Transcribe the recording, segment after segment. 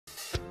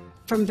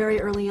from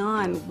very early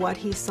on, what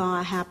he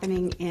saw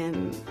happening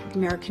in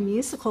American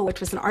musical, which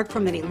was an art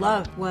form that he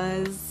loved,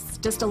 was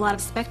just a lot of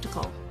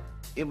spectacle.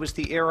 It was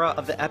the era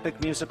of the epic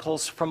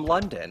musicals from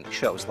London,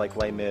 shows like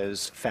Les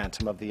Mis,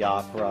 Phantom of the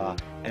Opera,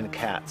 and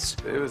Cats.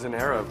 It was an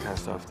era of kind of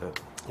stuff that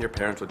your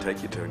parents would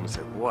take you to and you say,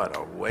 what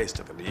a waste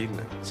of an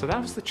evening. So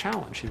that was the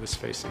challenge he was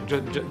facing,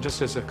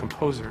 just as a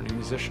composer and a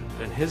musician.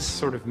 And his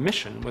sort of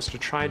mission was to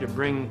try to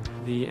bring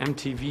the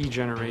MTV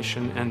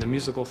generation and the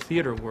musical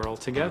theater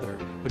world together,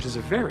 which is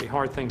a very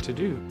hard thing to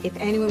do. If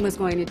anyone was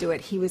going to do it,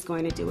 he was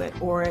going to do it,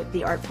 or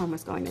the art form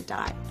was going to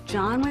die.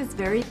 John was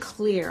very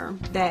clear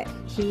that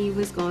he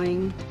was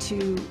going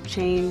to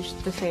change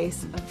the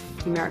face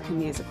of American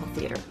musical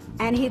theater.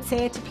 And he'd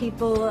say it to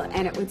people,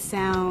 and it would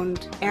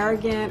sound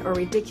arrogant or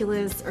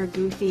ridiculous or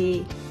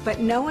goofy. But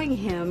knowing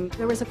him,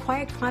 there was a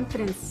quiet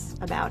confidence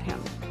about him,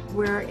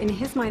 where in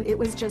his mind it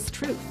was just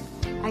truth.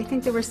 I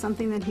think there was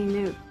something that he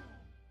knew.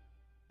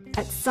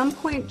 At some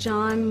point,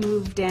 John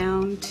moved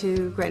down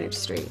to Greenwich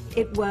Street.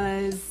 It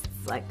was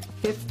like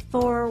 5th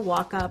floor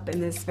walk up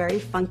in this very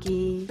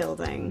funky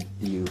building.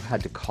 You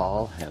had to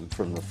call him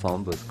from the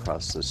phone booth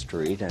across the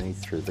street, and he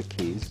threw the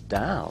keys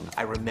down.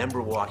 I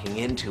remember walking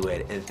into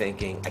it and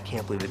thinking, I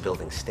can't believe the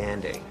building's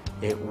standing.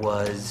 It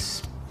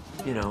was,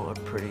 you know, a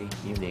pretty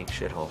unique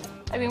shithole.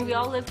 I mean, we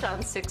all lived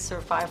on 6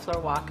 or 5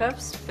 floor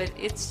walk-ups, but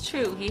it's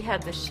true, he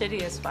had the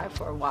shittiest 5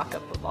 floor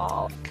walk-up of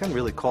all. I can't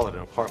really call it an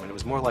apartment. It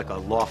was more like a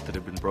loft that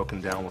had been broken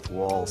down with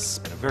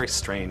walls and a very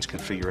strange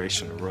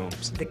configuration of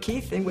rooms. The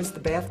key thing was the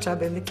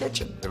bathtub in the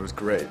kitchen. It was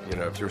great. You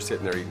know, if you were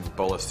sitting there eating a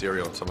bowl of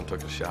cereal and someone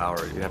took a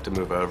shower, you'd have to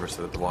move over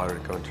so that the water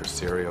would go into your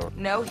cereal.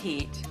 No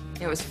heat.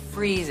 It was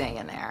freezing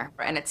in there,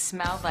 and it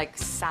smelled like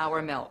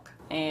sour milk.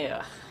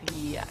 Ugh,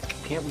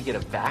 yuck. Can't we get a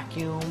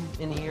vacuum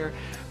in here?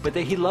 But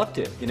he loved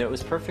it. You know, it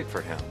was perfect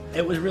for him.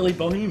 It was really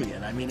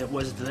bohemian. I mean, it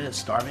was the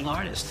starving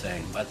artist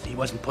thing, but he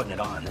wasn't putting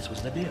it on. This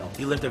was the deal.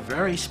 He lived a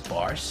very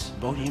sparse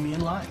bohemian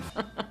life.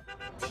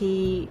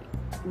 He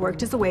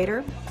worked as a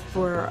waiter.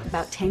 For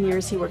about 10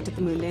 years, he worked at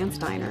the Moondance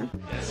Diner.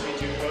 Yes, we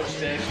do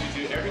roast eggs.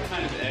 We do every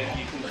kind of egg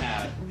you can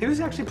have. He was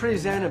actually pretty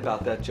zen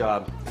about that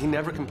job. He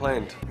never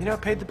complained. You know,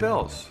 paid the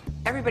bills.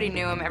 Everybody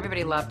knew him.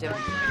 Everybody loved him.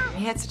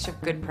 He had such a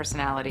good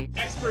personality.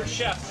 Expert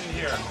chefs in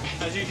here,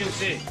 as you can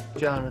see.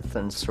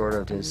 Jonathan sort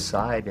of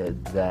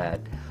decided that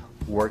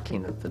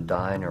working at the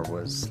diner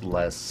was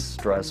less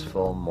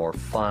stressful, more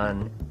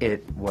fun.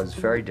 It was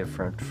very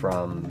different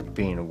from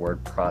being a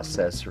word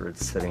processor at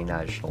City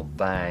National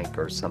Bank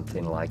or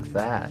something like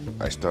that.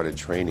 I started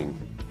training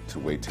to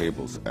wait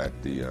tables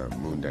at the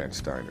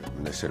Moondance Diner.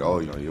 And they said, oh,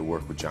 you know, you'll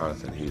work with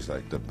Jonathan. He's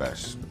like the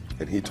best.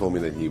 And he told me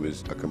that he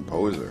was a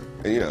composer.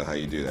 And you know how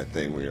you do that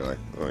thing where you're like,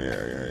 oh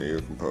yeah, you're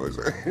a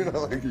composer. You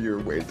know, like you're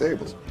waiting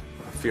tables.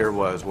 Fear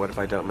was, what if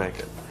I don't make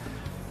it?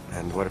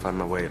 And what if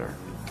I'm a waiter?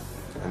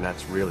 And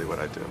that's really what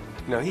I do.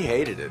 You know, he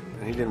hated it,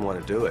 and he didn't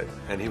want to do it.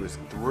 And he was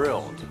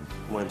thrilled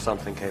when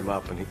something came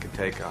up and he could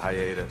take a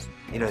hiatus.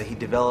 You know, he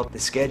developed the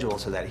schedule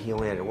so that he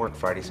only had to work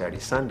Friday, Saturday,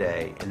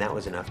 Sunday, and that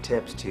was enough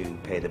tips to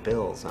pay the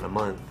bills on a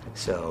month.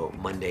 So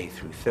Monday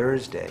through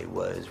Thursday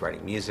was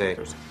writing music.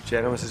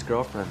 Jenna was his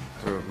girlfriend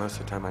for most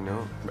of the time I knew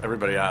him.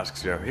 Everybody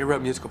asks, you know, he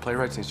wrote musical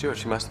playwrights and he's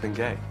Jewish. He must have been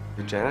gay.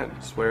 Janet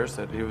swears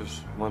that he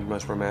was one of the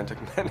most romantic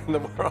men in the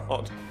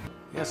world.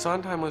 Yeah,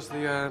 Sondheim was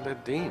the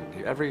dean.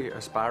 Every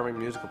aspiring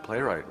musical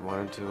playwright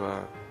wanted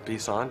to be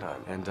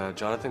Sondheim, and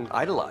Jonathan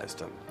idolized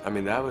him. I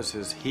mean, that was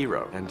his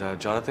hero. And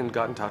Jonathan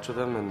got in touch with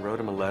him and wrote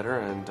him a letter,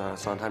 and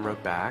Sondheim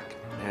wrote back.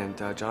 And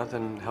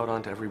Jonathan held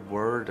on to every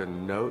word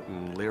and note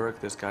and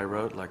lyric this guy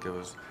wrote like it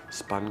was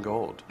spun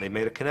gold. They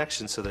made a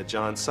connection so that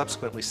John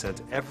subsequently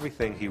sent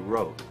everything he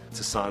wrote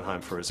to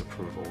Sondheim for his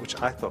approval, which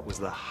I thought was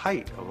the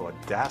height of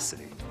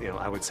audacity. You know,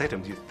 I would say to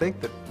him, do you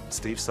think that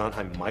Steve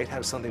Sondheim might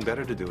have something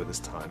better to do with his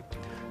time?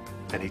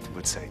 And he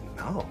would say,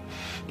 no.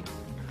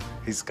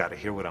 He's got to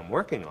hear what I'm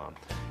working on.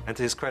 And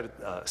to his credit,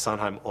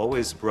 Sondheim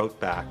always wrote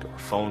back or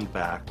phoned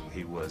back.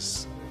 He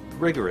was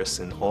rigorous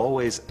in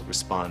always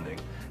responding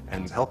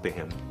and helping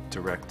him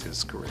direct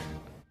his career.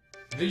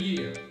 The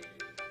year,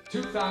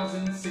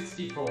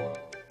 2064.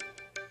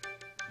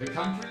 The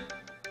country,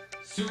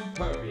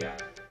 Superbia.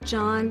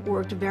 John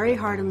worked very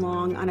hard and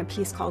long on a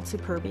piece called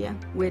Superbia,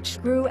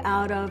 which grew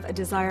out of a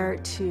desire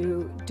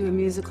to do a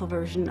musical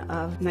version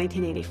of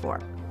 1984.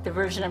 The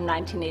version of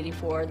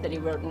 1984 that he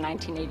wrote in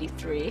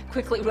 1983.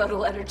 Quickly wrote a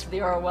letter to the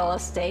Orwell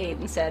estate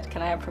and said,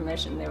 can I have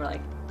permission? They were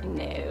like,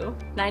 no.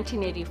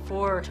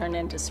 1984 turned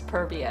into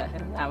Superbia,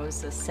 and that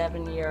was a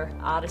 7-year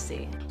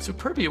odyssey.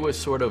 Superbia was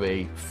sort of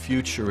a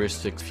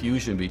futuristic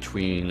fusion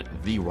between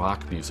the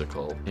rock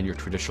musical and your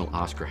traditional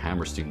Oscar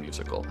Hammerstein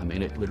musical. I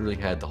mean, it literally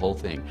had the whole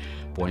thing.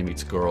 Boy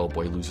meets girl,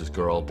 boy loses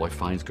girl, boy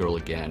finds girl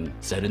again,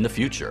 set in the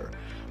future,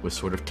 with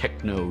sort of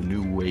techno,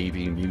 new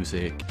wavy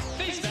music.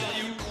 Face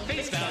value,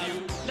 face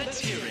value. Let's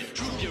hear it.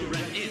 Droop your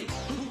rent in.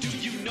 Who do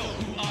you know?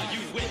 Who are you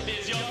with?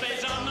 Is your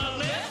face on the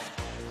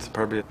list?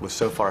 Superbia was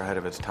so far ahead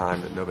of its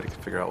time that nobody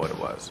could figure out what it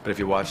was. But if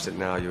you watched it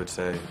now, you would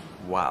say,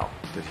 wow,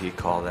 did he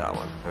call that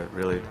one? It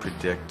really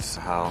predicts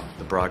how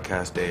the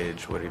broadcast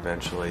age would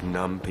eventually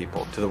numb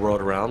people to the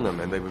world around them,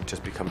 and they would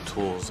just become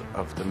tools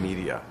of the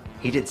media.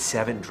 He did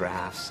 7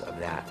 drafts of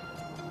that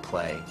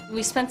play.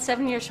 We spent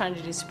 7 years trying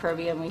to do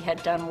Superbia, and we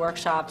had done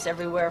workshops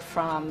everywhere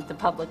from the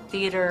Public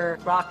Theater,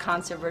 rock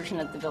concert version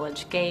at the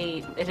Village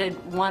Gate. It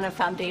had won a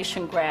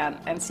foundation grant,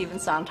 and Stephen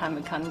Sondheim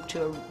had come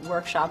to a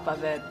workshop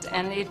of it,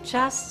 and it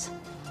just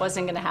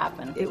wasn't going to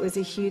happen. It was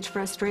a huge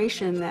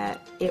frustration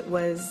that it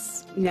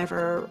was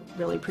never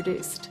really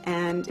produced,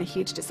 and a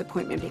huge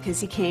disappointment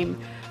because he came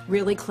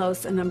really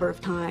close a number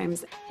of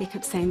times. He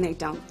kept saying they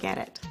don't get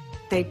it.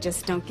 They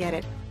just don't get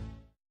it.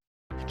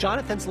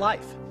 Jonathan's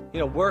life,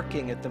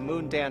 working at the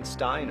Moondance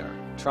Diner,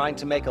 trying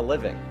to make a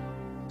living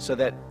so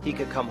that he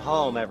could come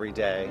home every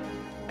day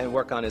and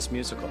work on his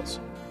musicals.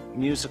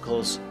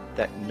 Musicals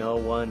that no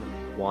one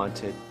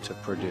wanted to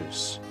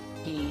produce.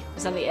 He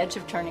was on the edge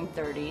of turning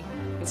 30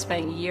 and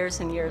spending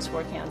years and years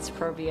working on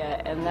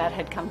Superbia, and that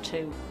had come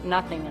to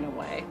nothing in a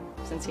way,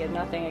 since he had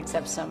nothing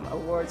except some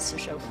awards to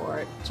show for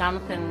it.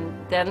 Jonathan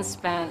then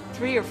spent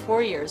 3 or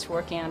 4 years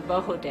working on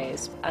Boho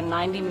Days, a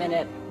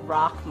 90-minute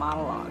rock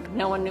monologue.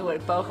 No one knew what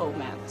boho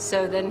meant.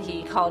 So then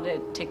he called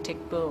it Tick Tick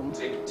Boom.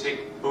 Tick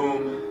tick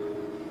boom,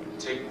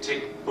 tick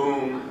tick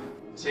boom,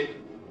 tick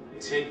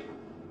tick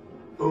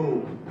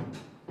boom.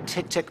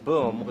 Tick Tick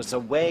Boom was a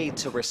way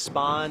to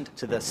respond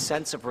to the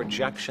sense of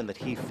rejection that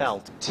he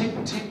felt. Tick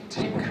tick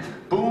tick,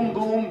 boom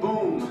boom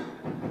boom.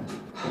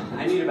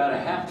 I need about a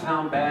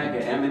half-pound bag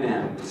of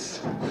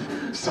M&Ms.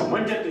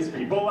 Someone get these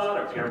people out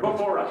of here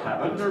before I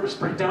have a nervous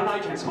breakdown. I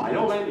can't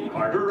smile any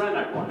harder and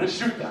I want to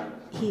shoot them.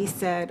 He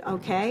said,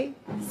 okay,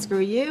 screw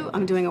you,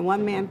 I'm doing a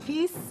one-man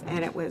piece,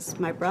 and it was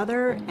my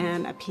brother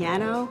and a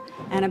piano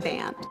and a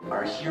band.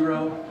 Our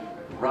hero,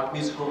 rock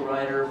musical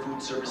writer,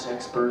 food service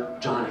expert,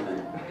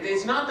 Jonathan.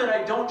 It's not that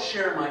I don't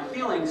share my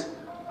feelings,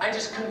 I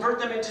just convert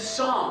them into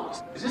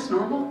songs. Is this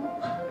normal?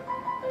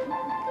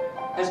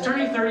 Has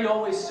turning 30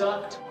 always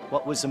sucked?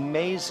 What was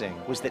amazing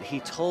was that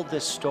he told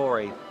this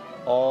story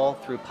all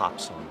through pop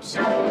songs.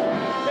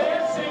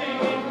 They're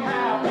singing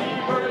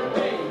happy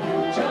birthday,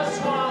 you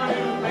just want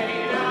to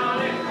lay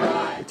down and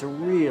cry. It's a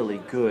really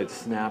good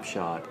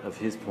snapshot of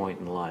his point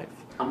in life.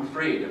 I'm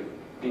afraid of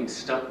being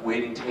stuck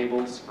waiting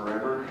tables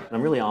forever. And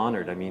I'm really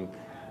honored. I mean,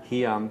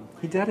 he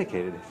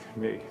dedicated it to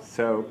me.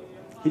 So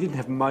he didn't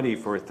have money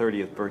for a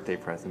 30th birthday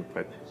present,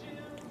 but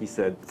he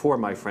said, for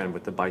my friend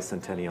with the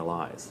bicentennial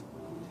eyes,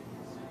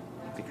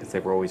 because they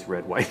were always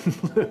red, white,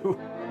 and blue.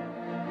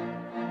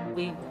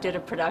 We did a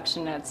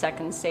production at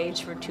Second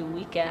Stage for 2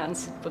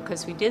 weekends.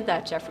 Because we did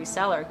that, Jeffrey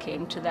Seller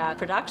came to that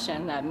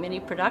production, that mini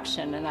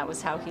production, and that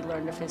was how he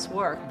learned of his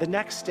work. The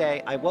next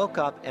day, I woke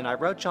up and I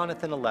wrote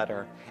Jonathan a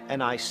letter,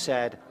 and I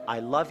said, I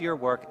love your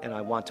work and I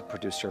want to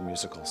produce your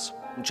musicals.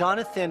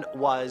 Jonathan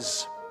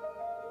was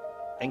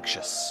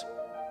anxious.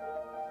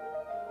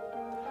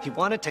 He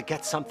wanted to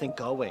get something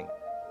going.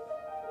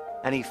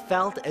 And he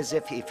felt as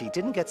if he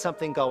didn't get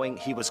something going,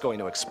 he was going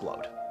to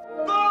explode.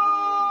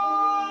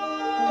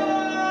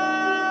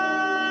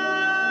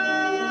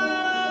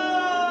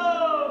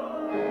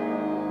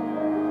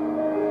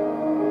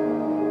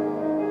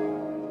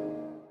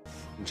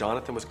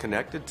 Jonathan was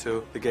connected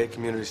to the gay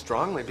community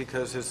strongly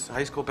because his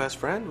high school best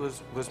friend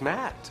was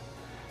Matt.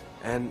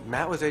 And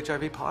Matt was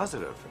HIV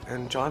positive,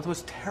 and Jonathan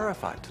was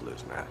terrified to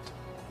lose Matt.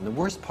 And the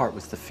worst part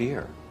was the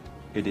fear.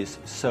 It is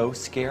so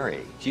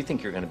scary. You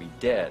think you're going to be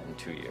dead in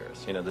 2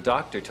 years. The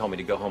doctor told me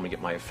to go home and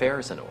get my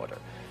affairs in order.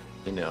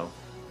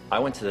 I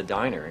went to the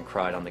diner and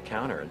cried on the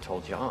counter and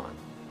told John.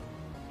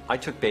 I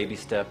took baby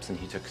steps and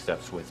he took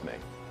steps with me.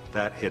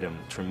 That hit him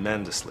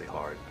tremendously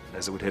hard,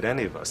 as it would hit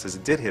any of us, as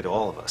it did hit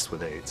all of us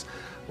with AIDS,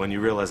 when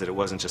you realize that it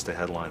wasn't just a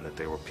headline, that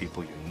there were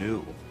people you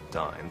knew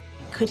dying.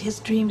 Could his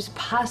dreams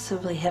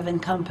possibly have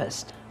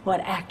encompassed what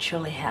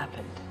actually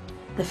happened?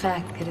 The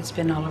fact that it's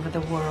been all over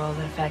the world,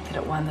 the fact that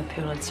it won the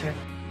Pulitzer.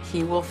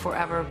 He will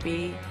forever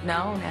be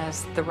known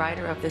as the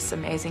writer of this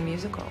amazing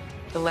musical.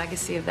 The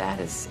legacy of that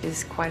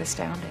is quite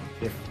astounding.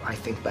 If I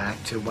think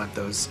back to what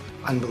those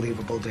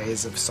unbelievable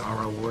days of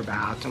sorrow were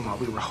about and what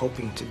we were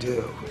hoping to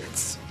do,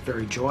 it's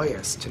very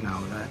joyous to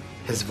know that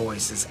his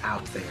voice is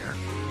out there.